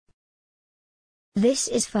This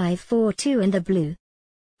is 542 in the Blue,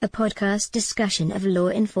 a podcast discussion of law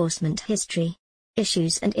enforcement history,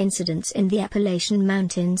 issues and incidents in the Appalachian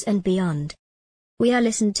Mountains and beyond. We are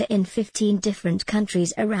listened to in 15 different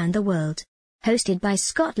countries around the world. Hosted by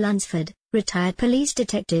Scott Lunsford, retired police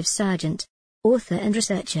detective sergeant, author and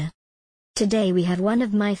researcher. Today we have one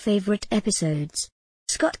of my favorite episodes.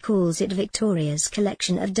 Scott calls it Victoria's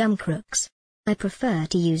collection of dumb crooks. I prefer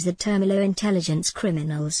to use the term low intelligence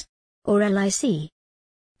criminals, or LIC.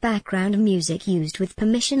 Background music used with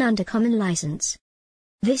permission under common license.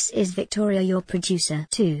 This is Victoria, your producer.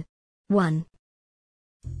 2, 1.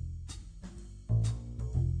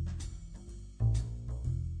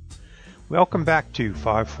 Welcome back to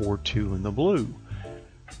 542 in the Blue.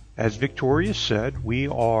 As Victoria said, we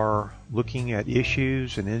are looking at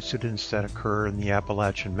issues and incidents that occur in the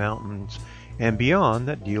Appalachian Mountains and beyond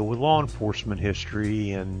that deal with law enforcement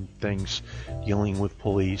history and things dealing with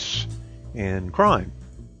police and crime.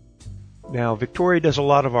 Now, Victoria does a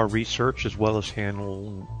lot of our research as well as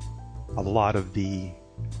handle a lot of the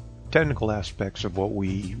technical aspects of what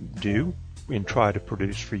we do and try to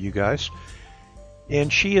produce for you guys.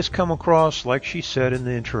 And she has come across, like she said in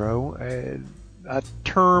the intro, a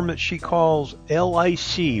term that she calls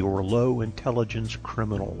LIC, or low intelligence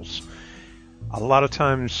criminals. A lot of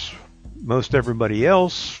times, most everybody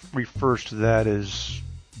else refers to that as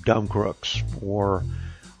dumb crooks, or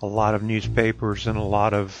a lot of newspapers and a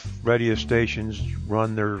lot of radio stations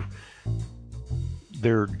run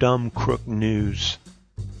their dumb crook news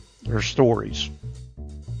or stories.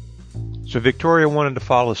 So Victoria wanted to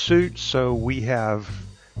follow suit, so we have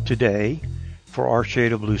today, for our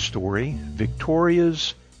Shade of Blue story,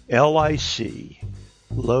 Victoria's LIC,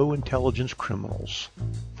 low intelligence criminals.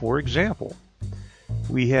 For example,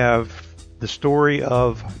 we have the story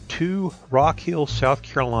of two Rock Hill, South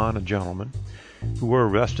Carolina gentlemen who were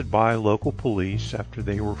arrested by local police after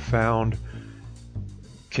they were found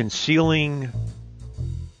concealing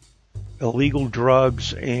illegal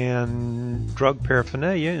drugs and drug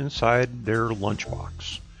paraphernalia inside their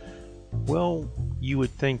lunchbox. Well, you would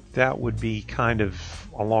think that would be kind of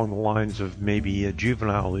along the lines of maybe a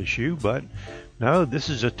juvenile issue, but no, this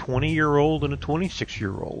is a 20-year-old and a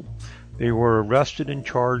 26-year-old. They were arrested and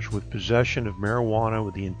charged with possession of marijuana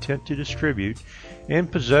with the intent to distribute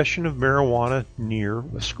and possession of marijuana near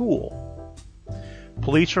a school.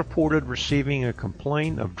 Police reported receiving a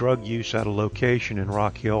complaint of drug use at a location in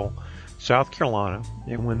Rock Hill, South Carolina,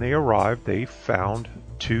 and when they arrived, they found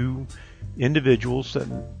two individuals that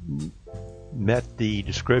met the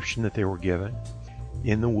description that they were given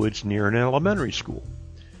in the woods near an elementary school.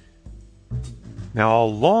 Now,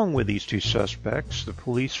 along with these two suspects, the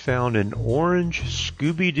police found an orange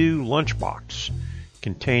Scooby-Doo lunchbox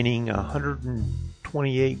containing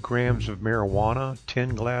 128 grams of marijuana,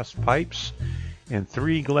 10 glass pipes, and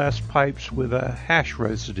 3 glass pipes with a hash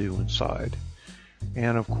residue inside.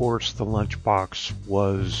 And of course, the lunchbox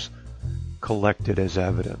was collected as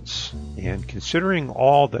evidence. And considering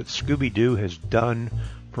all that Scooby-Doo has done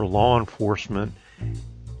for law enforcement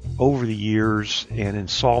over the years and in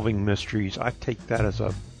solving mysteries, I take that as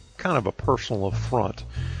a kind of a personal affront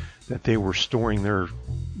that they were storing their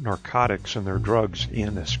narcotics and their drugs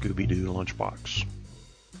in a Scooby-Doo lunchbox.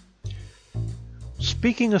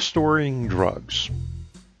 Speaking of storing drugs,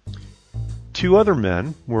 two other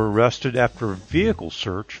men were arrested after a vehicle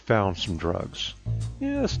search found some drugs.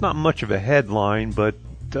 Yeah, it's not much of a headline, but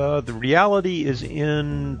the reality is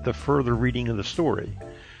in the further reading of the story.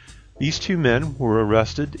 These two men were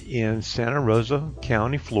arrested in Santa Rosa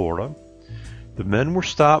County, Florida. The men were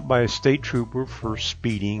stopped by a state trooper for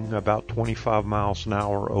speeding about 25 miles an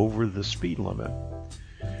hour over the speed limit.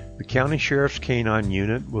 The county sheriff's canine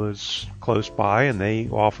unit was close by, and they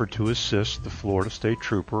offered to assist the Florida state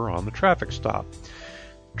trooper on the traffic stop.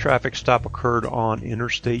 The traffic stop occurred on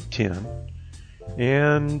Interstate 10,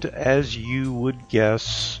 and as you would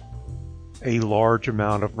guess, a large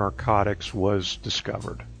amount of narcotics was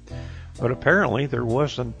discovered. But apparently there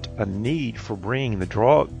wasn't a need for bringing the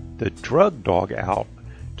drug dog out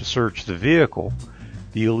to search the vehicle.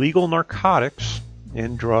 The illegal narcotics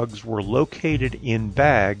and drugs were located in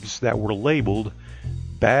bags that were labeled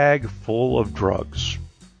 "bag full of drugs."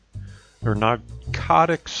 Their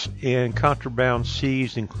narcotics and contraband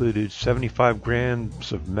seized included 75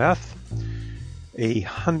 grams of meth,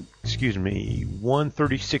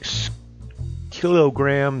 136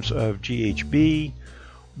 kilograms of GHB,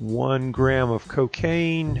 1 gram of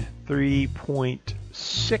cocaine,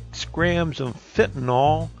 3.6 grams of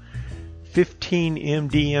fentanyl, 15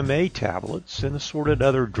 MDMA tablets, and assorted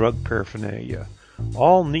other drug paraphernalia,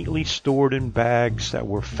 all neatly stored in bags that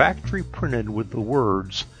were factory printed with the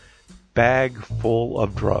words bag full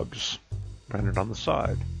of drugs printed on the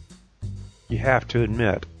side. You have to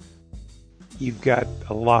admit, you've got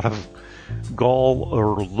a lot of gall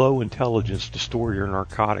or low intelligence to store your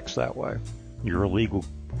narcotics that way. Your illegal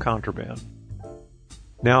contraband.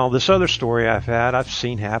 Now, this other story I've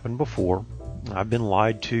seen happen before. I've been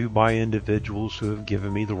lied to by individuals who have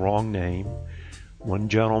given me the wrong name. One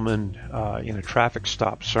gentleman in a traffic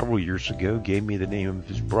stop several years ago gave me the name of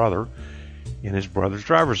his brother and his brother's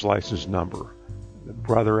driver's license number. The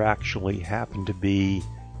brother actually happened to be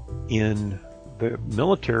in the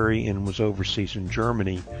military and was overseas in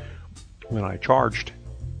Germany when I charged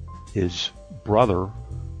his brother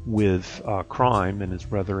with crime, and his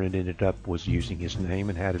brother ended up was using his name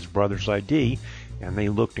and had his brother's ID, and they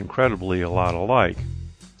looked incredibly a lot alike.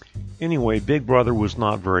 Anyway, Big Brother was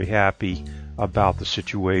not very happy about the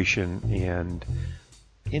situation and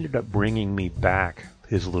ended up bringing me back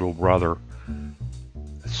his little brother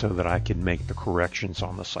so that I could make the corrections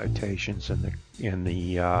on the citations and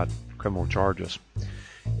the criminal charges.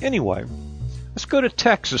 Anyway, let's go to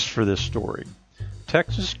Texas for this story.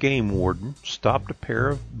 Texas game warden stopped a pair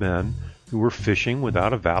of men who were fishing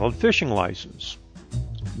without a valid fishing license.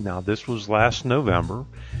 Now, this was last November.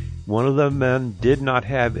 One of the men did not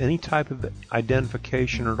have any type of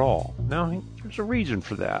identification at all. Now, there's a reason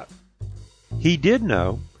for that. He did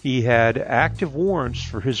know he had active warrants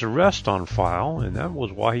for his arrest on file, and that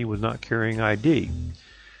was why he was not carrying ID.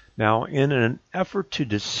 Now, in an effort to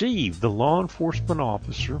deceive the law enforcement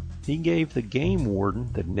officer, he gave the game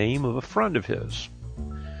warden the name of a friend of his.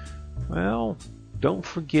 Well, don't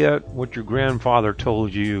forget what your grandfather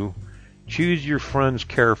told you. Choose your friends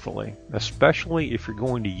carefully, especially if you're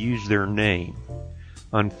going to use their name.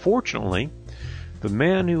 Unfortunately, the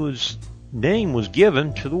man whose name was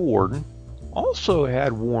given to the warden also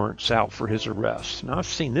had warrants out for his arrest. Now, I've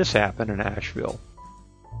seen this happen in Asheville.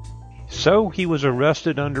 So he was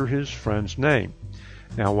arrested under his friend's name.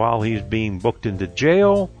 Now, while he's being booked into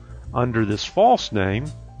jail under this false name,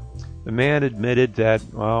 the man admitted that,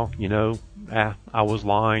 I was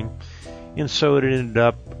lying. And so it ended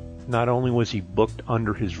up, not only was he booked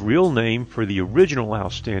under his real name for the original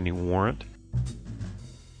outstanding warrant,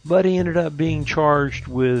 but he ended up being charged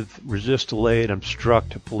with resist, delay, and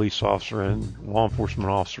obstruct a police officer and law enforcement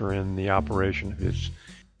officer in the operation of his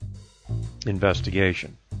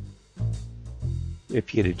investigation. If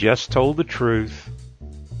he had just told the truth,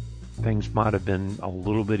 things might have been a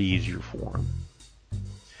little bit easier for him.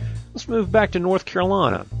 Let's move back to North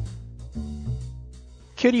Carolina.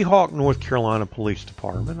 Kitty Hawk, North Carolina Police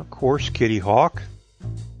Department. Of course, Kitty Hawk,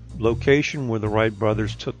 location where the Wright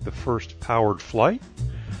brothers took the first powered flight.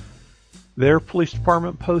 Their police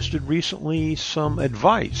department posted recently some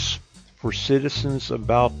advice for citizens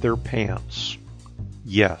about their pants.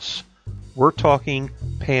 Yes, we're talking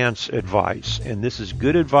pants advice, and this is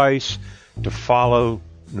good advice to follow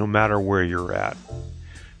no matter where you're at.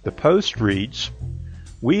 The post reads,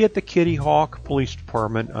 "We at the Kitty Hawk Police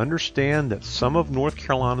Department understand that some of North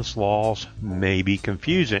Carolina's laws may be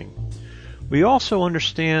confusing. We also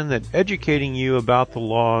understand that educating you about the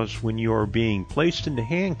laws when you are being placed into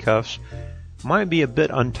handcuffs might be a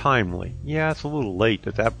bit untimely." Yeah, it's a little late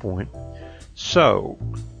at that point. "So,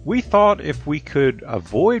 we thought if we could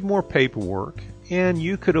avoid more paperwork and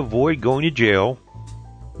you could avoid going to jail,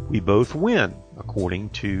 we both win," according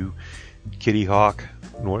to Kitty Hawk,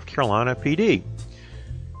 North Carolina PD.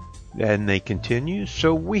 And they continue,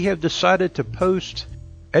 "So we have decided to post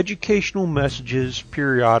educational messages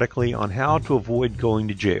periodically on how to avoid going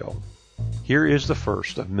to jail. Here is the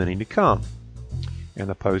first of many to come." And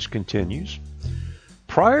the post continues,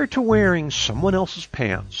 "Prior to wearing someone else's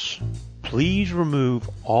pants, please remove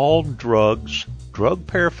all drugs, drug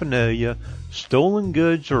paraphernalia, stolen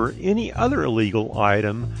goods, or any other illegal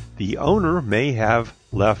item the owner may have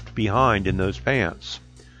left behind in those pants.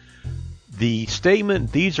 The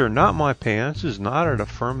statement, 'These are not my pants,' is not an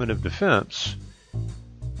affirmative defense."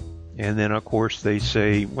 And then, of course, they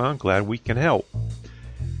say, "Well, I'm glad we can help."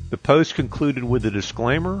 The post concluded with a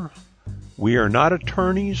disclaimer, "We are not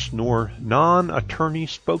attorneys nor non-attorney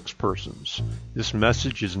spokespersons. This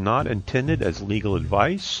message is not intended as legal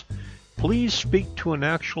advice. Please speak to an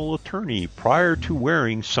actual attorney prior to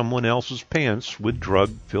wearing someone else's pants with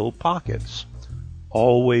drug-filled pockets."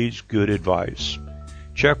 Always good advice.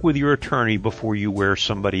 Check with your attorney before you wear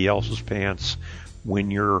somebody else's pants when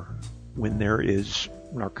there is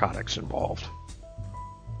narcotics involved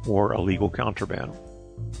or illegal contraband.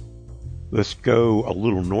 Let's go a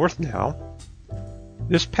little north now.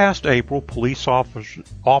 This past April, police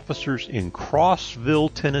officers in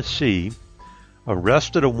Crossville, Tennessee,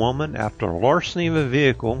 arrested a woman after larceny of a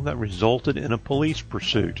vehicle that resulted in a police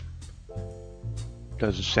pursuit.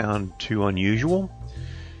 doesn't sound too unusual.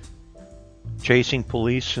 Chasing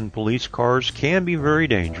police in police cars can be very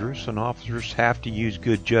dangerous, and officers have to use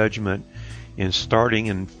good judgment in starting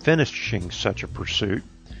and finishing such a pursuit.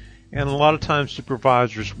 And a lot of times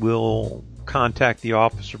supervisors will contact the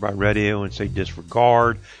officer by radio and say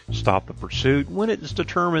disregard, stop the pursuit, when it's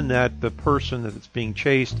determined that the person that is being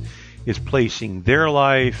chased is placing their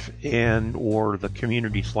life and or the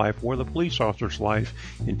community's life or the police officer's life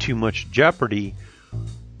in too much jeopardy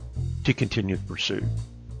to continue the pursuit.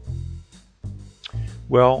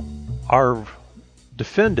 Well, our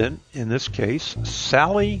defendant in this case,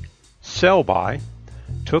 Sally Selby,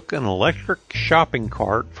 took an electric shopping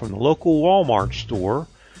cart from the local Walmart store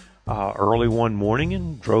early one morning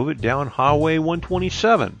and drove it down Highway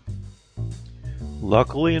 127.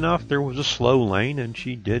 Luckily enough, there was a slow lane, and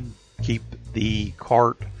she did keep the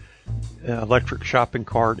electric shopping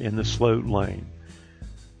cart in the slow lane.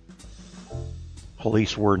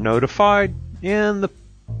 Police were notified, and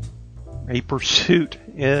a pursuit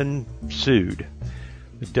ensued.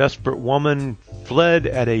 The desperate woman fled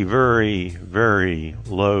at a very, very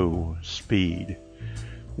low speed.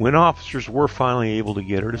 When officers were finally able to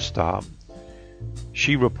get her to stop,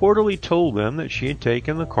 she reportedly told them that she had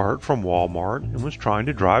taken the cart from Walmart and was trying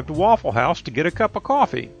to drive to Waffle House to get a cup of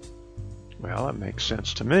coffee. Well, that makes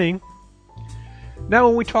sense to me. Now,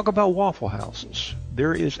 when we talk about Waffle Houses,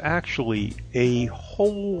 there is actually a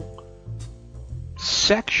whole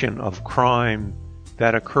section of crime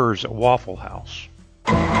that occurs at Waffle House.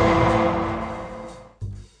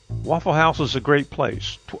 Waffle House is a great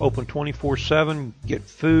place. Open 24/7, get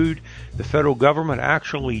food. The federal government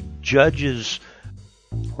actually judges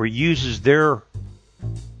or uses their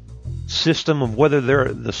system of whether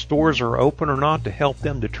the stores are open or not to help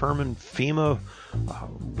them determine FEMA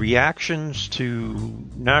reactions to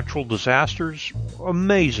natural disasters.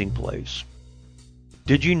 Amazing place.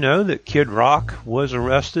 Did you know that Kid Rock was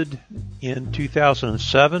arrested in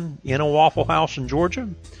 2007 in a Waffle House in Georgia?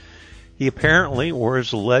 He apparently, or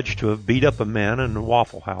is alleged to have beat up a man in a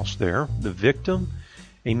Waffle House there. The victim,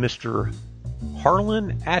 a Mr.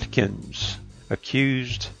 Harlan Atkins,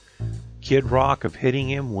 accused Kid Rock of hitting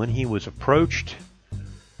him when he was approached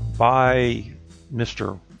by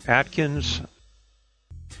Mr. Atkins.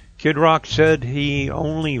 Kid Rock said he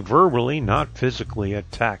only verbally, not physically,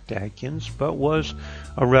 attacked Atkins, but was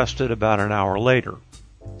arrested about an hour later.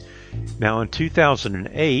 Now, in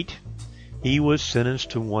 2008, he was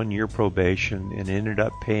sentenced to 1 year probation and ended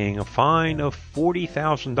up paying a fine of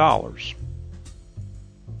 $40,000.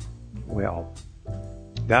 Well,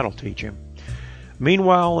 that'll teach him.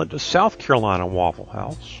 Meanwhile, at the South Carolina Waffle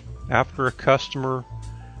House, after a customer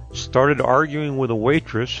started arguing with a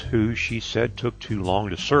waitress who she said took too long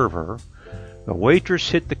to serve her, the waitress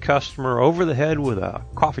hit the customer over the head with a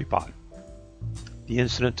coffee pot. The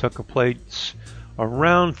incident took place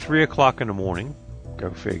around 3 o'clock in the morning, go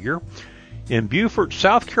figure, in Beaufort,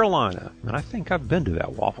 South Carolina, and I think I've been to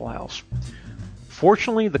that Waffle House.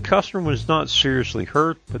 Fortunately, the customer was not seriously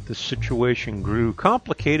hurt, but the situation grew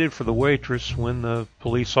complicated for the waitress when the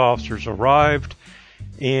police officers arrived,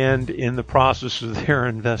 and in the process of their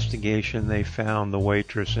investigation, they found the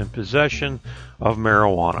waitress in possession of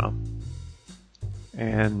marijuana.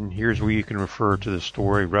 And here's where you can refer to the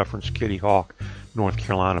story, reference Kitty Hawk, North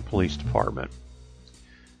Carolina Police Department.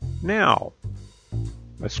 Now,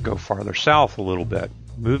 let's go farther south a little bit.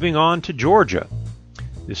 Moving on to Georgia.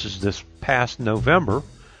 This past November,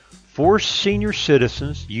 4 senior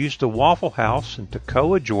citizens used a Waffle House in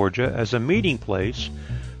Toccoa, Georgia as a meeting place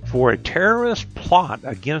for a terrorist plot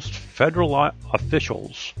against federal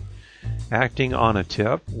officials. Acting on a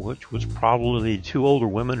tip, which was probably the 2 older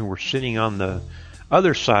women who were sitting on the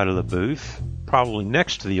other side of the booth, probably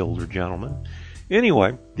next to the older gentleman.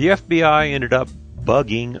 Anyway, the FBI ended up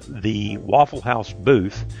bugging the Waffle House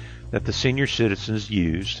booth that the senior citizens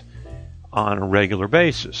used on a regular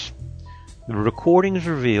basis. The recordings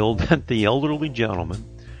revealed that the elderly gentleman,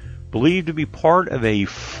 believed to be part of a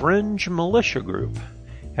fringe militia group,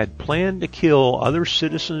 had planned to kill other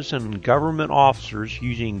citizens and government officers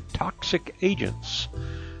using toxic agents.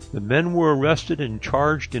 The men were arrested and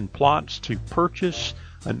charged in plots to purchase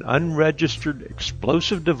an unregistered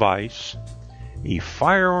explosive device, a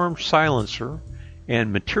firearm silencer,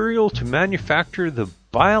 and material to manufacture the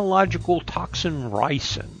biological toxin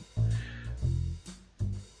ricin.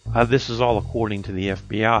 This is all according to the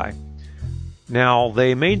FBI. Now,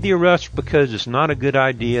 they made the arrest because it's not a good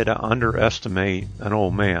idea to underestimate an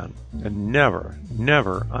old man. And never,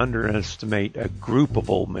 never underestimate a group of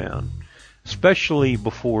old men, especially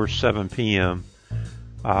before 7 p.m.,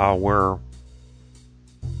 where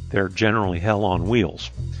they're generally hell on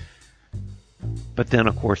wheels. But then,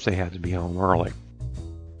 of course, they had to be home early.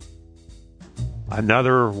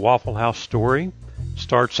 Another Waffle House story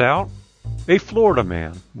starts out, a Florida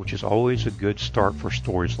man, which is always a good start for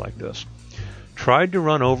stories like this, tried to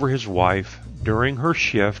run over his wife during her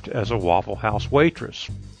shift as a Waffle House waitress.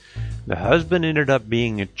 The husband ended up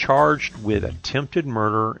being charged with attempted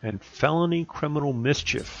murder and felony criminal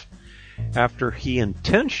mischief after he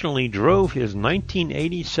intentionally drove his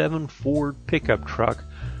 1987 Ford pickup truck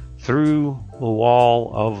through the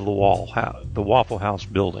wall of the Waffle House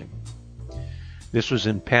building. This was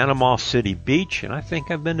in Panama City Beach, and I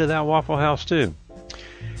think I've been to that Waffle House too.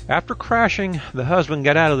 After crashing, the husband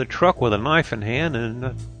got out of the truck with a knife in hand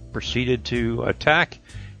and proceeded to attack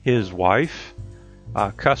his wife.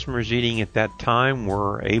 Customers eating at that time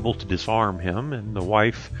were able to disarm him, and the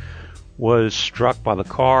wife was struck by the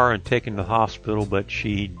car and taken to the hospital, but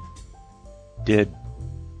she did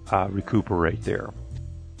recuperate there.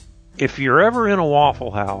 If you're ever in a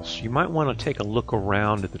Waffle House, you might want to take a look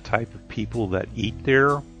around at the type of people that eat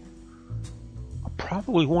there.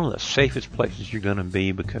 Probably one of the safest places you're going to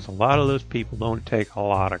be, because a lot of those people don't take a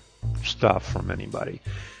lot of stuff from anybody.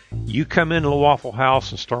 You come into the Waffle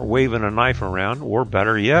House and start waving a knife around, or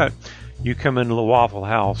better yet, you come into the Waffle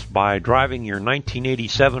House by driving your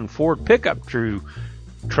 1987 Ford pickup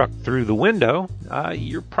truck through the window,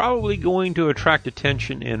 you're probably going to attract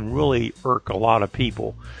attention and really irk a lot of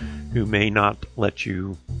people who may not let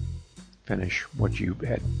you finish what you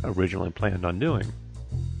had originally planned on doing.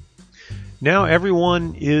 Now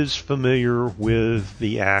everyone is familiar with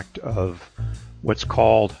the act of what's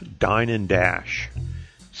called dine and dash.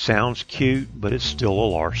 Sounds cute, but it's still a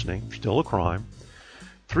larceny, still a crime.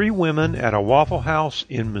 3 women at a Waffle House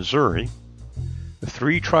in Missouri. The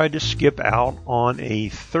 3 tried to skip out on a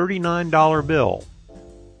 $39 bill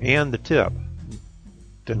and the tip.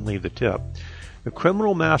 Didn't leave the tip. The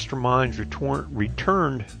criminal masterminds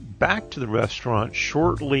returned back to the restaurant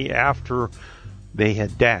shortly after they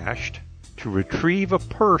had dashed to retrieve a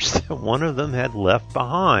purse that one of them had left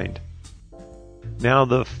behind. Now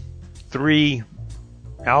the 3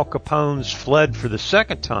 Al Capones fled for the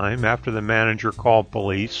second time after the manager called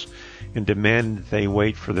police and demanded that they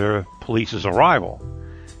wait for the police's arrival.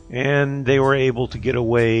 And they were able to get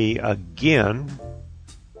away again,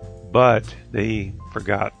 but they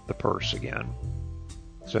forgot the purse again.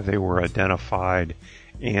 So they were identified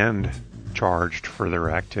and charged for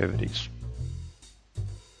their activities.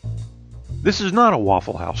 This is not a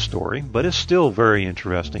Waffle House story, but it's still very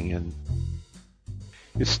interesting,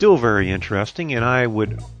 and I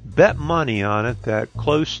would bet money on it that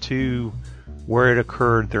close to where it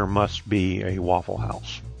occurred there must be a Waffle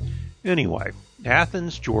House. Anyway,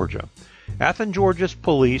 Athens, Georgia. Athens, Georgia's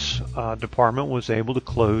police department was able to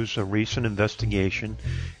close a recent investigation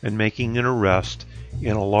and making an arrest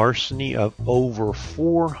in a larceny of over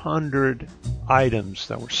 400 items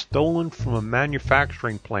that were stolen from a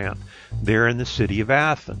manufacturing plant there in the city of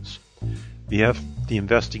Athens. The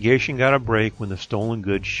investigation got a break when the stolen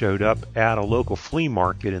goods showed up at a local flea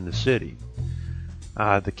market in the city.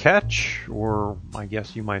 The catch, or I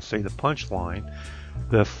guess you might say the punchline,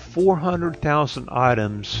 the 400,000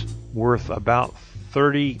 items worth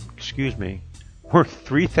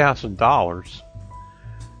 $3,000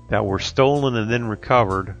 that were stolen and then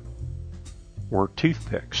recovered were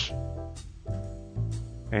toothpicks.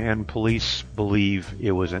 And police believe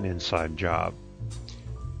it was an inside job.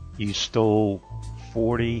 You stole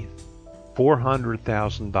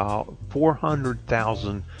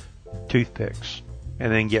 400,000 toothpicks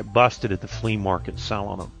and then get busted at the flea market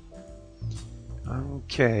selling them.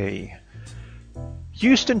 Okay.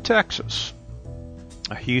 Houston, Texas.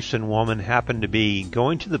 A Houston woman happened to be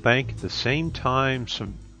going to the bank at the same time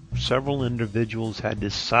several individuals had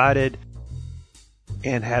decided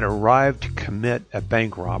and had arrived to commit a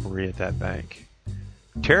bank robbery at that bank.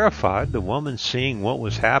 Terrified, the woman, seeing what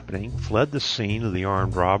was happening, fled the scene of the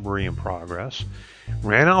armed robbery in progress,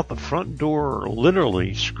 ran out the front door,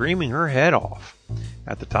 literally screaming her head off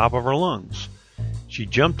at the top of her lungs. She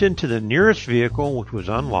jumped into the nearest vehicle, which was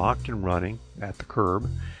unlocked and running at the curb,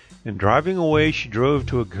 and driving away, she drove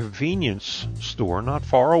to a convenience store not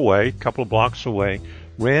far away, a couple of blocks away,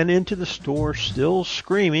 ran into the store still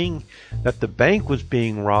screaming that the bank was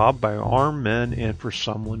being robbed by armed men and for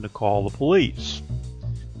someone to call the police.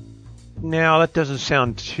 Now, that doesn't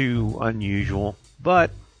sound too unusual,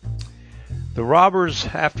 but the robbers,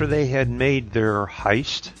 after they had made their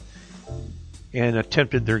heist and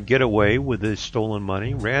attempted their getaway with the stolen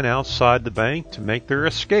money, ran outside the bank to make their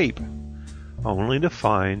escape, only to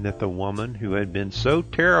find that the woman who had been so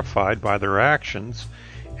terrified by their actions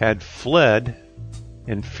had fled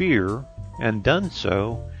in fear and done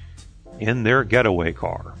so in their getaway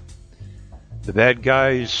car. The bad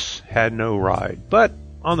guys had no ride, but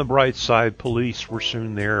on the bright side, police were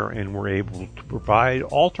soon there and were able to provide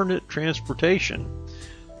alternate transportation.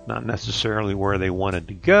 Not necessarily where they wanted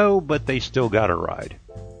to go, but they still got a ride.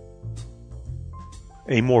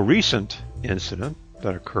 A more recent incident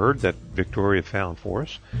that occurred that Victoria found for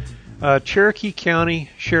us, a Cherokee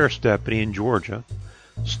County Sheriff's deputy in Georgia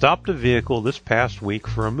stopped a vehicle this past week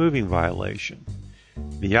for a moving violation.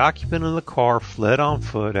 The occupant of the car fled on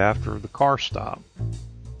foot after the car stop.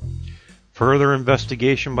 Further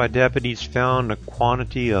investigation by deputies found a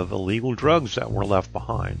quantity of illegal drugs that were left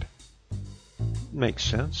behind. Makes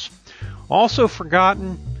sense. Also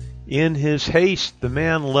forgotten, in his haste, the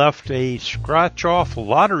man left a scratch-off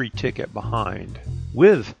lottery ticket behind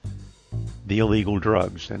with the illegal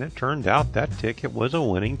drugs, and it turned out that ticket was a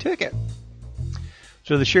winning ticket.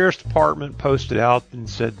 So the sheriff's department posted out and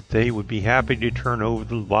said that they would be happy to turn over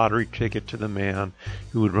the lottery ticket to the man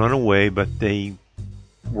who would run away, but they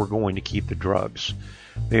were going to keep the drugs.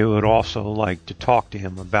 They would also like to talk to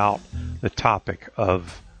him about the topic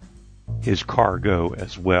of his cargo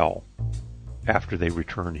as well after they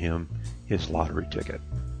return him his lottery ticket.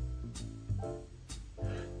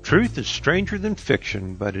 Truth is stranger than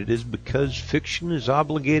fiction, but it is because fiction is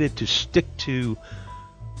obligated to stick to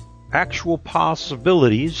actual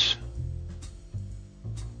possibilities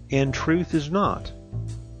and truth is not.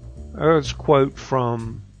 There's a quote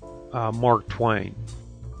from Mark Twain.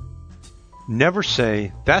 Never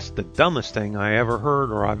say, "That's the dumbest thing I ever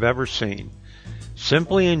heard or I've ever seen."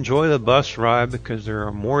 Simply enjoy the bus ride because there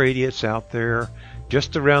are more idiots out there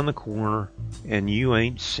just around the corner and you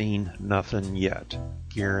ain't seen nothing yet.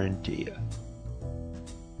 Guarantee ya.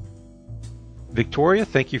 Victoria,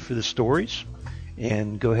 thank you for the stories.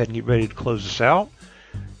 And go ahead and get ready to close this out.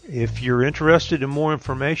 If you're interested in more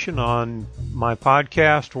information on my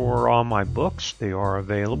podcast or on my books, they are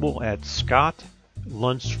available at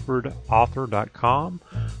scottlunsfordauthor.com,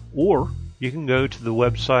 or you can go to the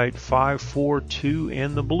website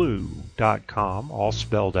 542andtheblue.com, all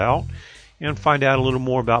spelled out, and find out a little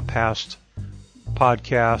more about past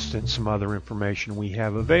podcasts and some other information we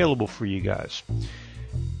have available for you guys.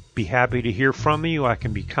 Be happy to hear from you. I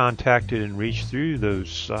can be contacted and reached through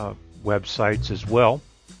those websites as well.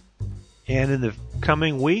 And in the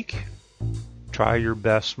coming week, try your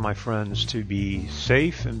best, my friends, to be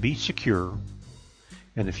safe and be secure.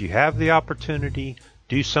 And if you have the opportunity,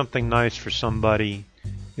 do something nice for somebody.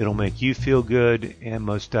 It'll make you feel good and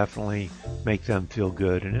most definitely make them feel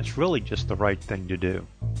good. And it's really just the right thing to do.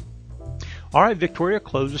 All right, Victoria,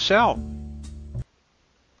 close us out.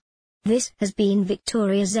 This has been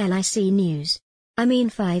Victoria's LIC News.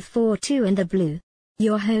 542 and the Blue.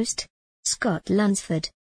 Your host, Scott Lunsford,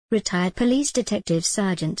 retired police detective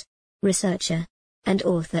sergeant, researcher, and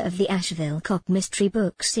author of the Asheville Cop Mystery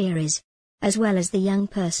Book series, as well as the Young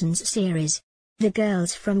Persons series, The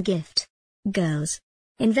Girls from Gift, Girls,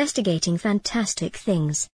 investigating fantastic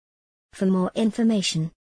things. For more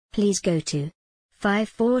information, please go to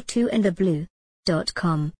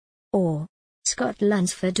 542andtheblue.com or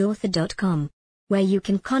scottlunsfordauthor.com, where you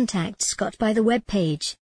can contact Scott by the web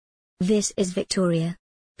page. This is Victoria,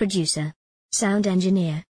 producer, sound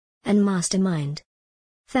engineer, and mastermind.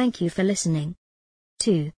 Thank you for listening.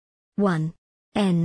 2. 1. N.